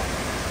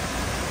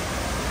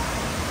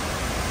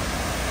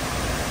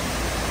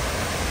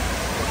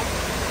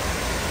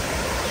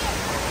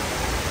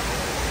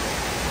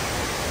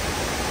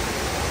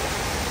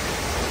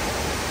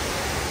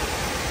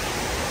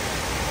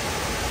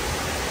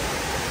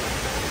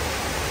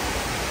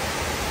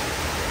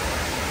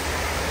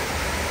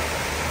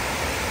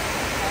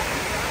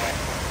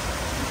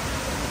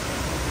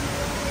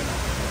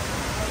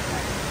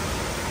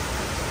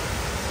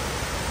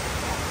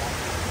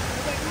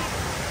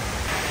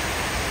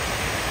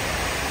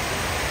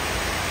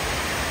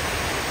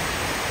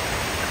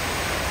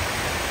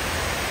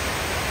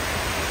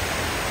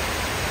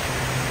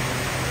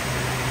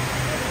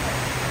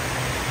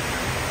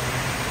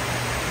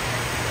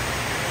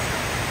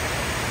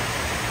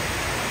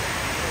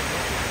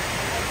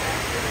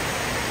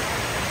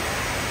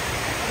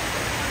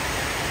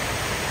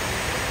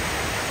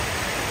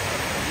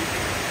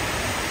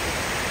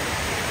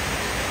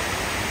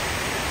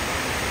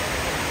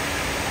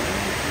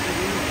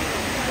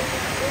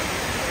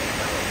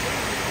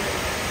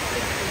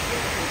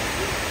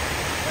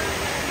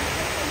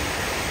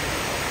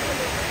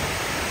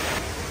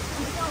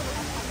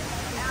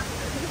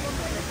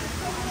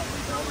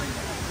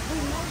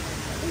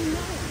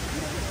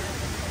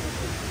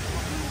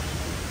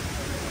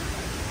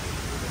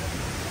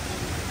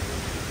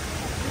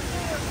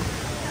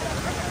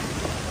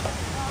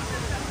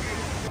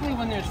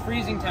 there's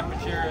freezing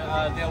temperature,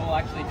 they will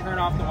actually turn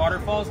off the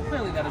waterfalls.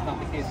 Clearly that is not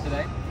the case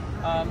today.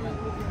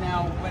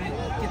 Now, when it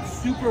gets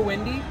super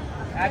windy,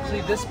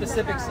 actually this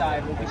specific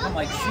side will become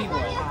like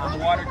SeaWorld,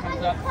 and the water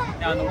comes up.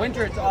 Now in the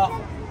winter it's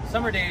awful.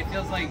 Summer day it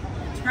feels like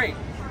it's great,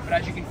 but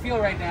as you can feel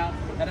right now,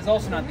 that is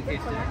also not the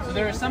case today. So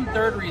there is some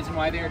third reason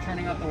why they are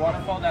turning off the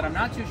waterfall that I'm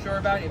not too sure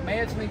about. It may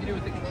have something to do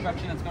with the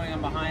construction that's going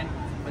on behind,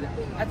 but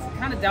that's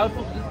kind of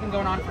doubtful because this has been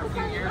going on for a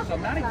few years, so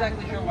I'm not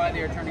exactly sure why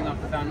they are turning off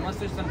the fountain, unless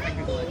there's some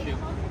technical issue,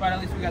 but at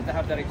least we got to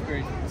have that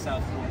experience with the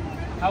South today.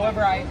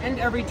 However, I end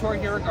every tour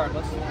here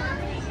regardless,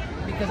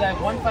 because I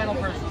have one final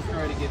personal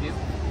story to give you.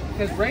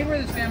 Because right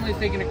where this family is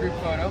taking a group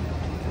photo,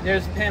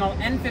 there's panel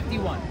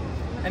N51.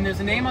 And there's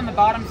a name on the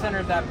bottom center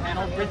of that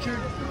panel, Richard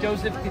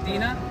Joseph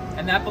Cadena,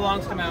 and that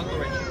belongs to my Uncle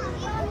Richie.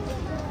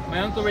 My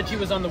Uncle Richie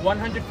was on the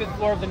 105th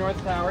floor of the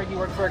North Tower. He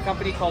worked for a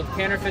company called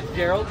Cantor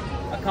Fitzgerald,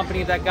 a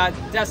company that got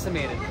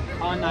decimated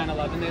on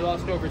 9/11. They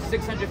lost over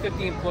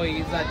 650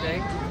 employees that day.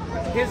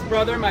 His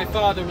brother, my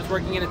father, was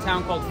working in a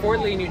town called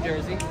Fort Lee, New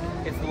Jersey.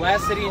 It's the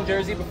last city in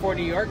Jersey before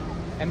New York.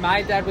 And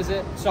my dad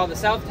saw the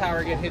South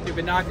Tower get hit through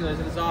binoculars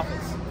in his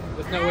office,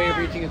 with no way of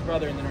reaching his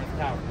brother in the North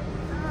Tower.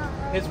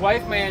 His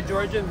wife, my Aunt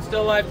Georgia, who's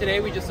still alive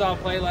today, we just saw a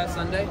play last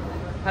Sunday,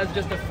 has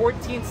just a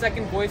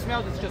 14-second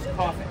voicemail that's just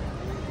coughing.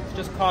 It's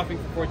just coughing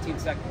for 14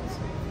 seconds.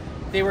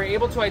 They were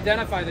able to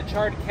identify the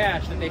charred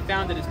cash that they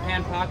found in his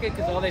pant pocket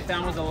because all they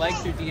found was a leg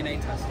through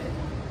DNA testing.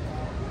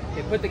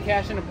 They put the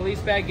cash in a police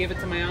bag, gave it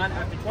to my aunt.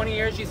 After 20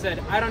 years, she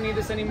said, "I don't need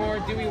this anymore.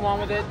 Do what you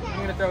want with it. I'm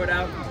going to throw it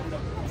out."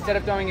 Instead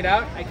of throwing it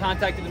out, I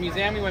contacted the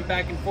museum. We went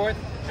back and forth,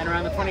 and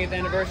around the 20th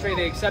anniversary,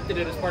 they accepted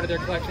it as part of their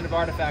collection of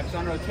artifacts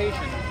on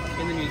rotation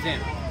in the museum.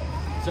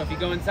 So if you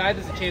go inside,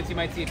 there's a chance you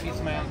might see a piece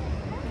of my uncle.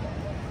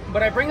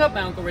 But I bring up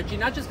my Uncle Richie,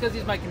 not just because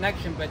he's my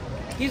connection, but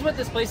he's what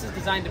this place is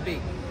designed to be.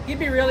 He'd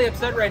be really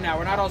upset right now.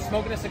 We're not all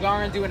smoking a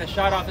cigar and doing a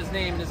shot off his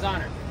name in his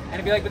honor. And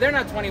he'd be like, "But they're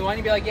not 21.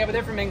 He'd be like, "Yeah, but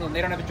they're from England.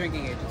 They don't have a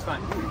drinking age. It's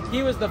fine."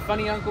 He was the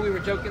funny uncle. We were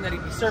joking that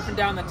he'd be surfing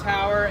down the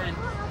tower, and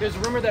there's a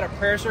rumor that a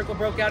prayer circle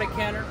broke out at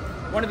Cantor.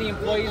 One of the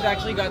employees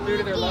actually got through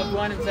to their loved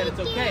one and said, "It's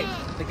okay.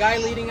 The guy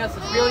leading us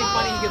is really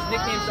funny. He gives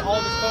nicknames to all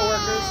of his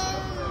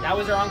coworkers." That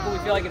was our uncle. We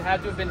feel like it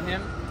had to have been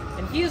him.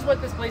 And he is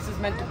what this place is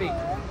meant to be.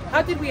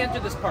 How did we enter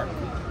this park?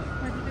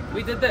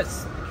 We did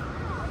this.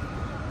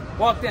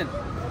 Walked in.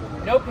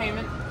 No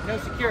payment, no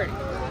security.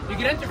 You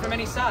can enter from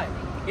any side.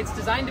 It's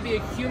designed to be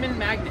a human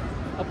magnet,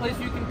 a place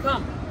where you can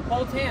come,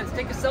 hold hands,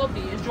 take a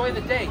selfie, enjoy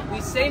the day.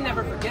 We say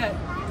never forget,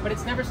 but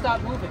it's never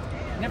stop moving.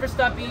 Never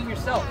stop being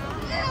yourself.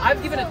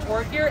 I've given a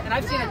tour here, and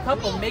I've seen a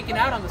couple making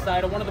out on the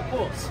side of one of the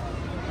pools.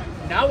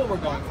 Now what we're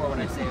going for when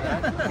I say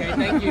that. Okay,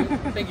 thank you.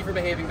 Thank you for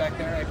behaving back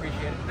there. I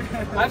appreciate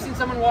it. I've seen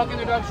someone walking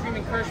their dog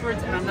screaming curse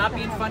words, and I'm not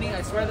being funny.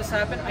 I swear this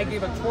happened. I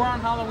gave a tour on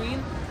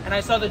Halloween, and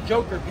I saw the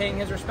Joker paying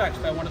his respects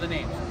by one of the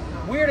names.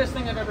 Weirdest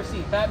thing I've ever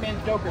seen.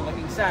 Batman's Joker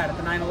looking sad at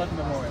the 9/11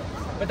 memorial.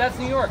 But that's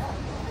New York.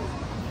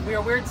 We are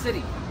a weird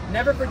city.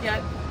 Never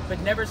forget,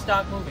 but never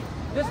stop moving.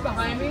 This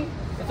behind me,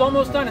 it's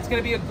almost done. It's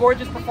going to be a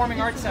gorgeous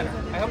performing arts center.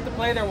 I hope to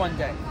play there one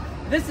day.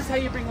 This is how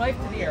you bring life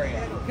to the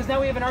area. Because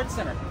now we have an arts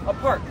center, a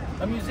park,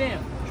 a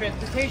museum,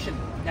 transportation.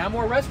 Now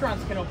more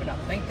restaurants can open up.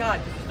 Thank God,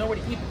 because there's nowhere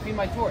to eat between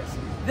my tours.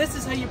 This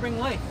is how you bring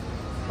life.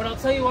 But I'll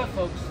tell you what,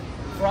 folks.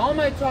 For all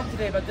my talk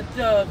today about the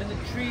dove and the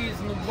trees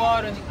and the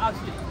water and the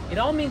oxygen, it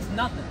all means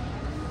nothing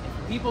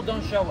if people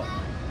don't show up.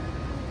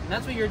 And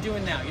that's what you're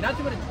doing now. You're not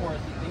doing a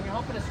touristy thing. You're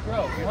helping us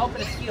grow. You're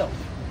helping us heal.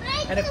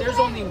 And if there's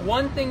only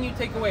one thing you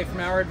take away from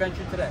our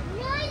adventure today,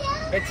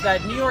 it's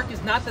that New York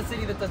is not the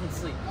city that doesn't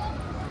sleep.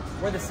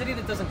 We're the city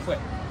that doesn't quit.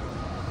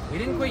 We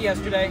didn't quit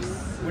yesterday.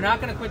 We're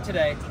not going to quit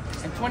today.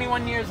 And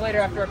 21 years later,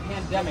 after a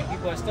pandemic,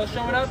 people are still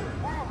showing up.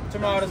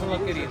 Tomorrow doesn't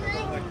look good either.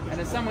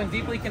 And as someone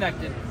deeply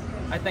connected,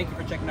 I thank you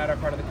for checking out our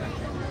part of the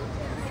country.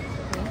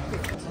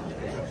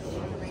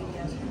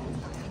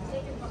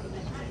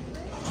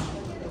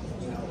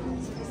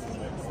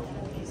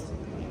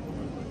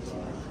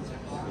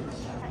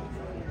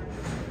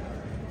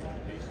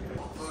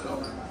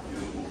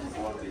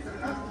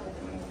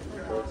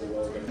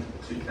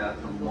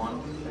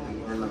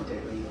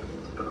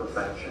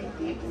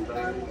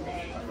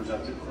 Was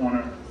at the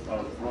corner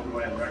of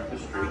Broadway and Rector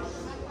Street.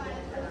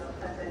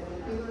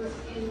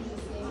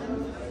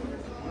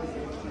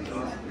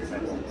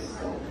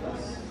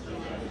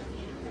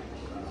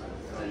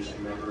 I just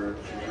remember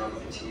on the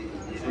TV.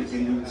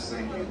 Taking news,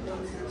 thank you.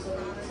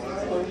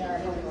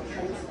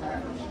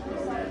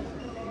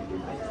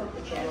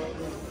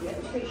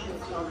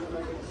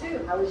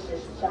 I was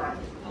just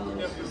shocked.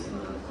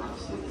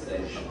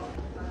 Hospitalization.